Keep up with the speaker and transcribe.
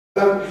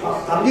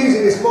I'm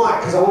using this mic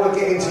because I want to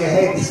get into your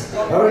heads.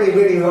 I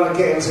really want to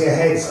get into your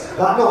heads.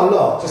 Like, not a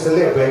lot, just a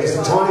little bit, just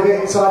a tiny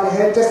bit inside your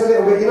head, just a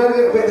little bit. You know, a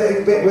little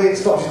bit where it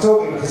stops you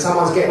talking because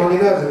someone's getting on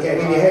your nerves and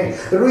getting in your head.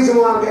 The reason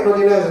why I'm getting on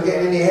your nerves and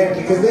getting in your head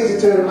because these are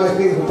two of the most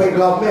beautiful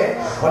people I've met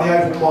on the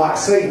open mic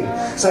scene.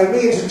 So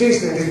me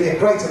introducing them gives me a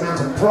great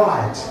amount of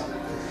pride.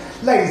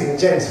 Ladies and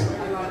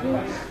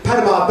gentlemen,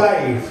 Panama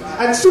Dave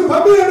and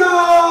Super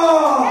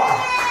Mirna!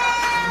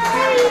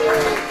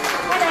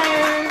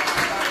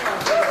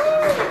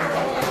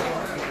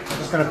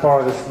 I'm going to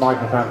borrow this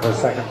microphone for a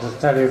second to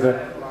tell you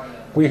that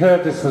we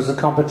heard this was a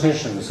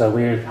competition, so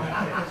we're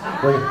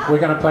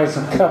going to play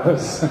some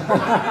covers. It's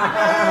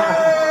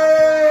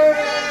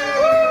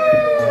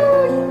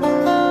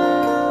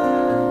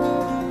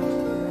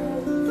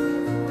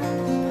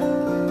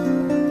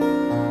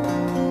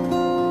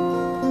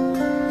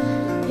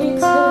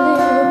a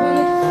little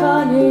bit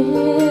funny,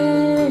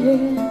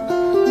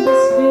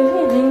 this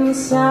feeling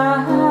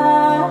inside.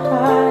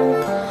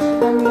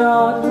 I'm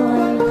not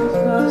one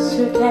close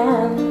you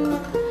can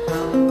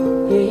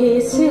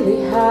easily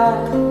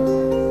hide.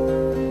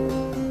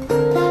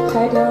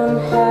 I don't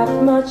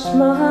have much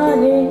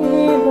money,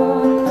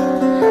 but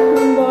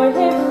boy,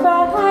 if I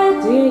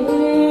did,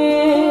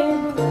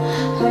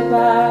 I'd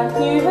buy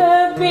you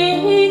a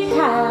big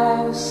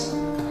house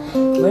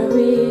where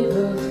we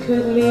both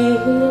could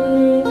live.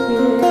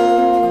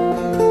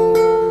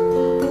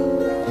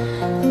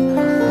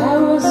 I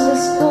was a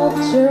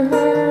sculptor,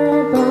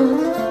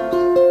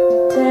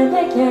 but then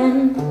again,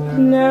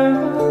 no,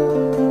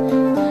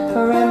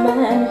 or a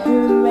man who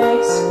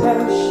makes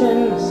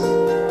potions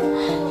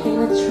in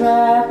a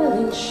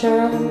traveling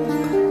show.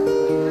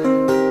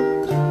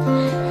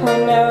 I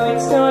know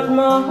it's not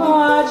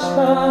much,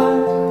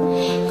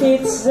 but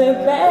it's the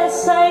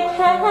best I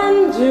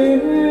can do.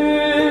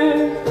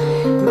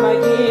 My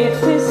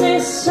gift is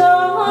this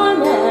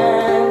song,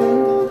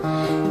 and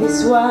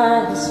this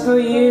one is for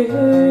you.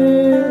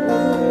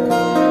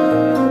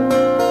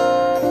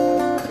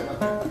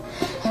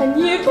 And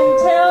you can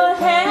tell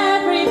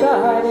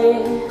everybody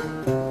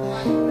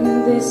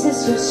this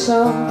is your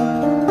song.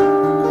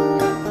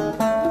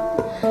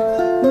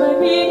 Might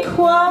be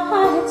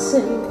quite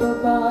simple,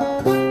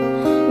 but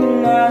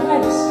not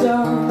a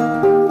stone.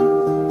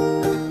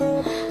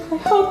 I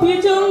hope you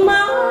don't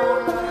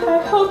mind, I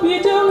hope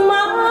you don't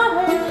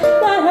mind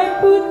that I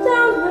put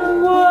down the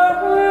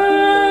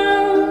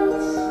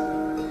words.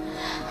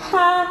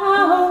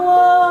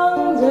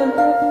 How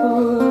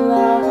wonderful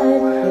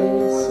life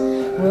is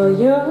while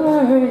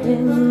you're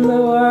in the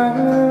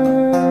world.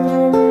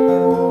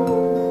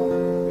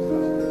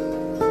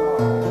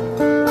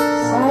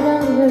 Sat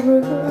on the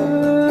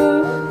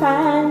roof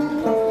and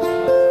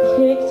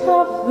kicked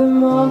off the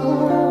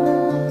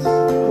moss.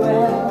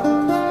 Well,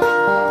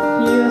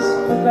 used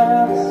the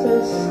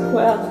verses,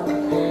 well,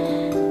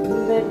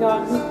 they've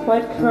gotten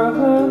quite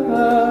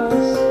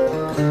cross.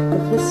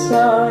 But the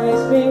song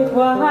has been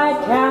quite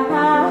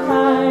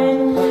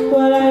kind.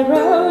 Well, I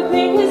wrote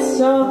this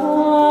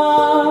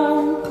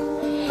song,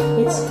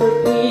 it's for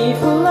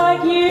people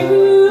like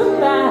you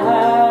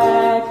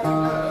that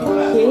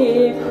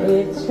keep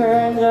it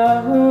turned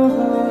on.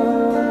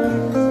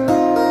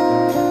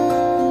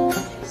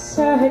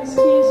 So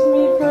excuse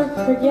me for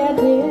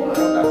forgetting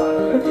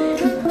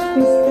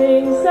these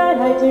things that I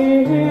do.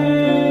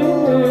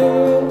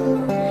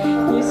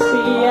 You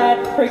see,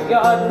 I'd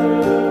forgotten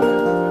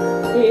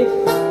if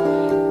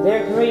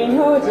they're green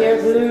or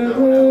they're blue.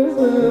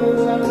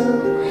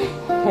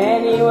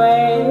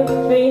 Anyway, the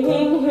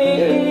thing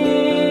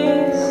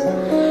is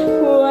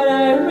what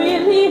I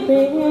really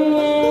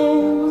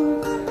mean.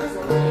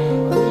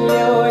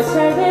 Yours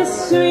are the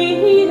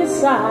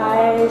sweetest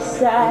eyes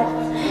that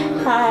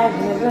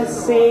I've ever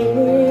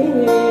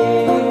seen.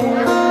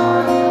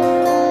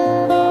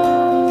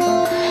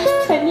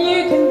 And you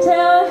can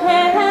tell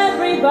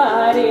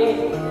everybody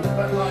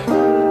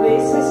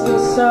this is your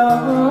song.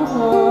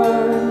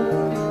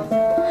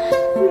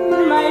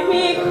 Might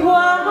be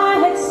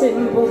quite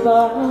simple,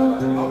 but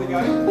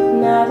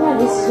now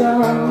that it's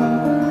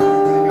done,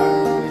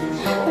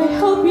 I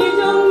hope you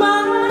don't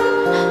mind,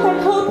 I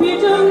hope you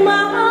don't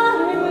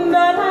mind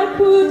that I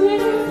put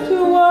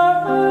into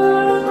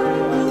words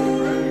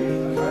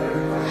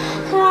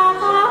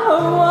how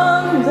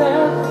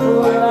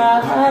wonderful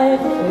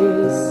life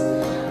is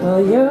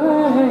while you're